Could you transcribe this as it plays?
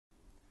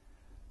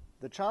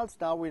The Charles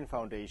Darwin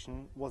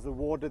Foundation was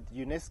awarded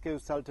the UNESCO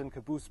Sultan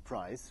Qaboos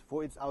Prize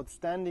for its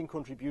outstanding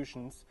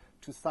contributions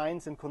to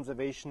science and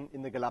conservation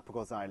in the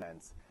Galapagos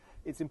Islands.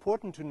 It's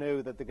important to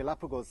know that the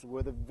Galapagos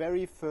were the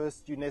very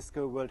first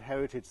UNESCO World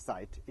Heritage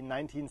Site in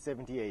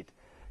 1978.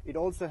 It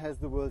also has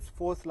the world's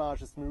fourth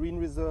largest marine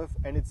reserve,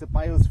 and it's a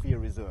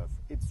biosphere reserve.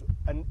 It's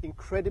an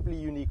incredibly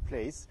unique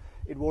place.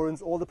 It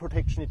warrants all the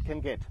protection it can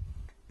get.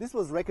 This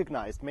was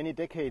recognized many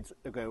decades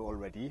ago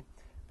already,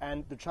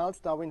 and the Charles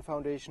Darwin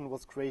Foundation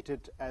was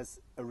created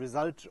as a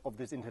result of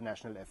this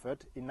international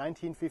effort in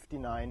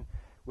 1959,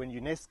 when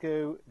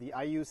UNESCO, the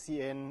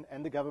IUCN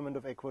and the government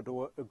of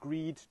Ecuador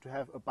agreed to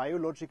have a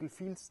biological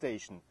field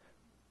station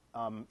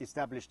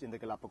established in the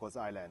Galapagos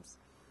Islands.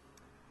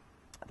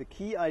 The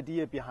key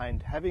idea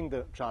behind having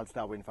the Charles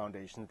Darwin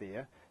Foundation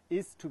there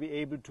is to be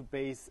able to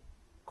base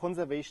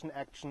conservation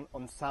action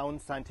on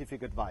sound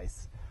scientific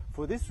advice.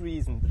 For this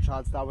reason, the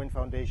Charles Darwin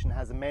Foundation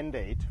has a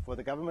mandate for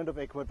the government of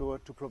Ecuador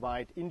to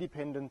provide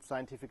independent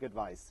scientific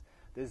advice.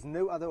 There's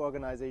no other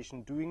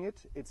organization doing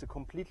it. It's a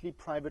completely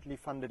privately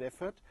funded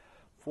effort.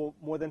 For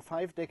more than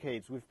 5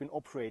 decades, we've been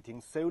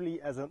operating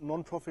solely as a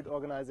non-profit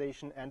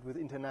organization and with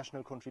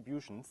international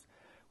contributions.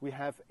 We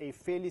have a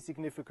fairly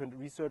significant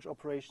research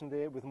operation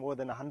there with more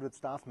than 100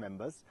 staff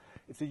members.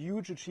 It's a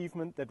huge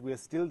achievement that we're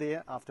still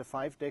there after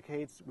 5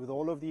 decades with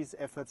all of these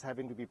efforts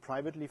having to be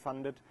privately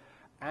funded.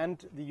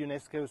 And the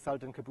UNESCO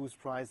Sultan Qaboos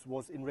Prize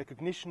was in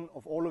recognition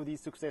of all of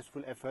these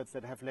successful efforts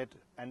that have led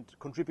and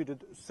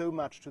contributed so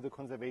much to the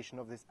conservation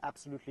of this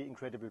absolutely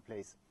incredible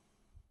place.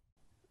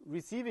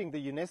 Receiving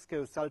the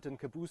UNESCO Sultan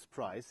Qaboos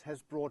Prize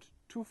has brought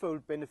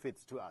twofold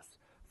benefits to us.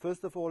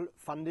 First of all,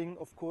 funding,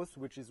 of course,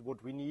 which is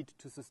what we need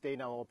to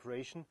sustain our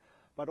operation,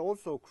 but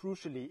also,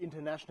 crucially,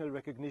 international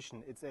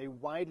recognition. It's a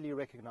widely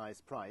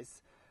recognized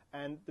prize.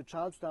 And the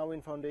Charles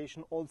Darwin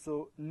Foundation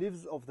also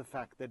lives off the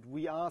fact that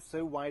we are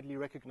so widely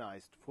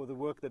recognized for the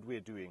work that we're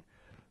doing.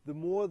 The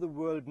more the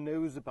world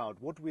knows about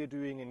what we're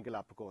doing in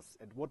Galapagos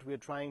and what we're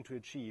trying to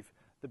achieve,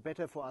 the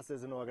better for us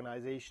as an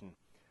organization.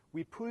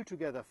 We pull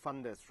together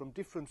funders from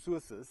different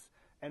sources,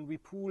 and we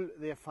pool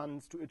their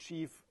funds to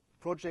achieve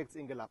projects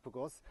in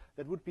Galapagos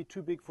that would be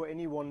too big for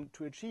anyone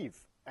to achieve.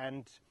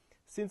 And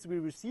since we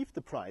received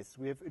the prize,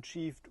 we have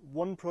achieved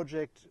one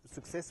project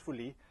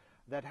successfully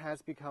that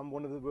has become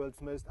one of the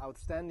world's most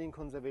outstanding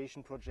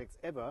conservation projects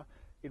ever.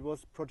 It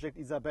was Project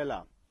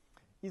Isabella.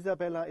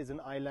 Isabella is an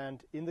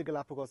island in the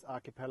Galapagos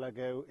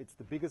archipelago. It's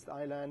the biggest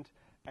island,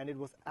 and it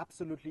was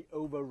absolutely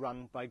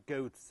overrun by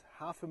goats.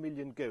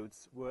 500,000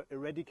 goats were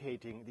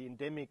eradicating the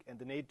endemic and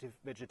the native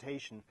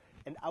vegetation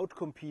and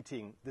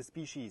outcompeting the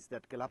species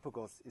that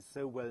Galapagos is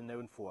so well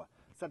known for,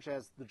 such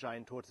as the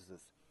giant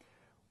tortoises.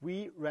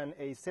 We ran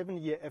a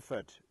 7-year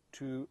effort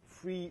to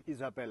free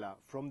Isabella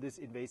from this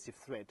invasive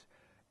threat.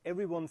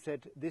 Everyone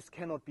said, this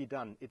cannot be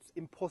done. It's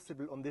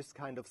impossible on this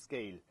kind of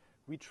scale.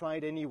 We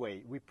tried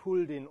anyway. We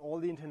pulled in all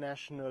the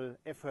international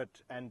effort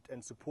and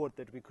support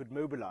that we could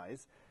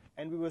mobilize,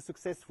 and we were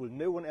successful.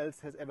 No one else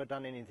has ever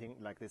done anything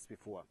like this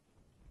before.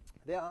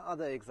 There are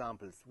other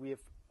examples. We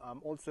have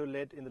also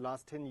led in the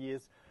last 10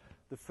 years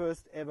the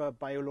first ever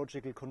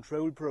biological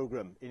control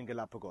program in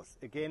Galapagos,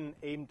 again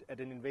aimed at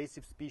an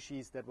invasive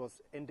species that was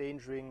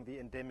endangering the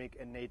endemic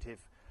and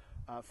native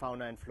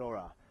fauna and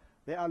flora.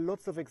 There are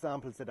lots of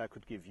examples that I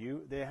could give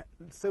you.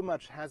 So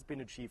much has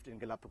been achieved in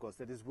Galapagos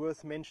that is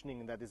worth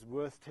mentioning and that is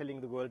worth telling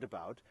the world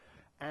about.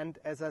 And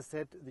as I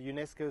said, the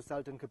UNESCO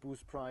Sultan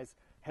Qaboos Prize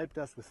helped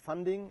us with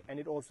funding, and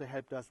it also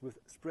helped us with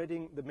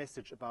spreading the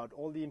message about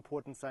all the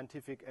important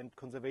scientific and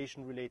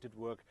conservation-related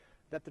work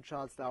that the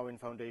Charles Darwin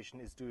Foundation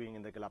is doing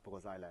in the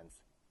Galapagos Islands.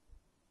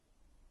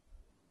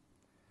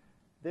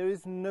 There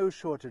is no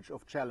shortage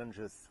of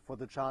challenges for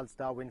the Charles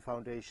Darwin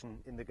Foundation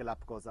in the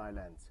Galapagos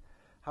Islands.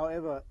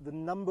 However, the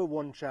number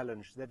one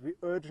challenge that we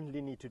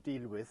urgently need to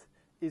deal with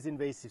is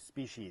invasive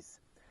species.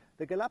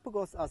 The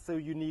Galapagos are so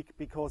unique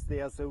because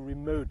they are so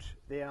remote.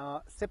 They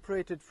are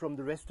separated from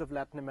the rest of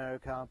Latin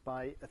America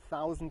by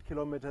 1,000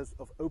 kilometers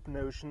of open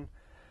ocean,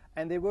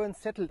 and they weren't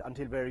settled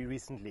until very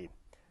recently.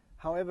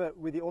 However,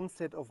 with the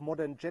onset of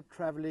modern jet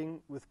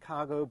traveling, with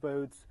cargo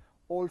boats,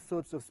 all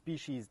sorts of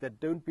species that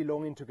don't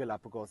belong into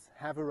Galapagos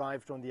have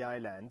arrived on the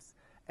islands,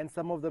 and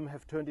some of them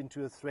have turned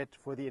into a threat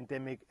for the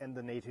endemic and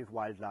the native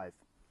wildlife.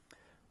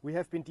 We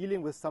have been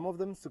dealing with some of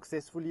them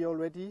successfully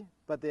already,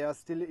 but there are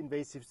still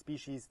invasive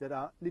species that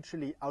are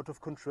literally out of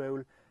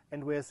control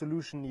and where a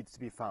solution needs to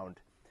be found.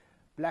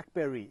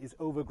 Blackberry is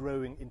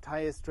overgrowing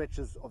entire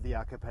stretches of the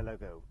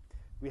archipelago.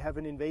 We have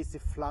an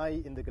invasive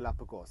fly in the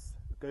Galapagos,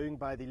 going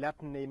by the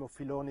Latin name of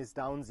Philonis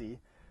downsii,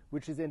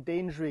 which is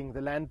endangering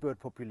the landbird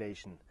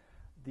population.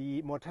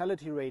 The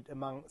mortality rate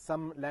among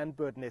some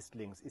landbird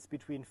nestlings is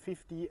between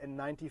 50 and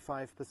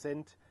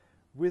 95%,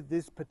 with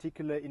this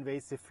particular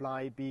invasive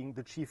fly being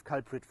the chief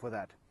culprit for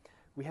that.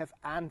 We have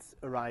ants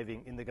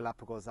arriving in the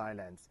Galapagos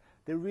Islands.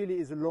 There really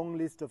is a long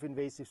list of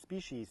invasive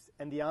species,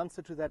 and the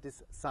answer to that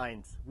is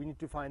science. We need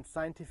to find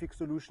scientific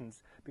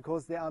solutions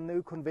because there are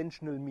no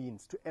conventional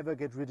means to ever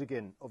get rid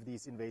again of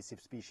these invasive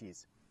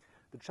species.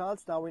 The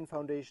Charles Darwin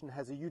Foundation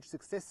has a huge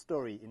success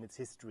story in its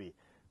history.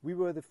 We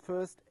were the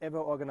first ever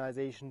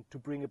organization to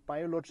bring a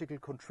biological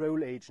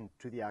control agent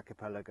to the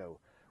archipelago,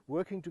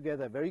 working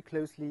together very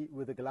closely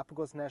with the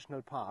Galapagos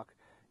National Park.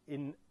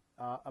 In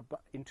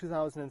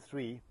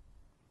 2003,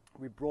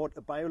 we brought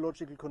a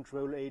biological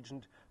control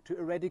agent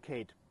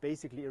to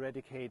basically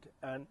eradicate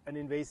an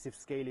invasive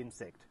scale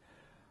insect.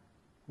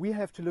 We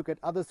have to look at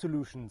other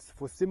solutions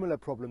for similar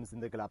problems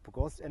in the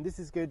Galapagos, and this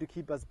is going to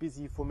keep us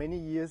busy for many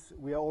years.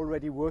 We are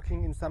already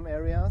working in some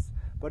areas,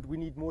 but we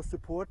need more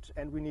support,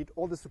 and we need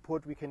all the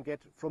support we can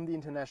get from the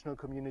international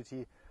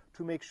community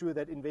to make sure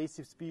that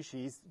invasive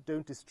species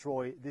don't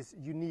destroy this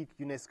unique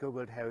UNESCO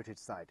World Heritage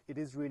Site. It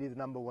is really the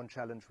 #1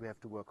 challenge we have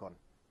to work on.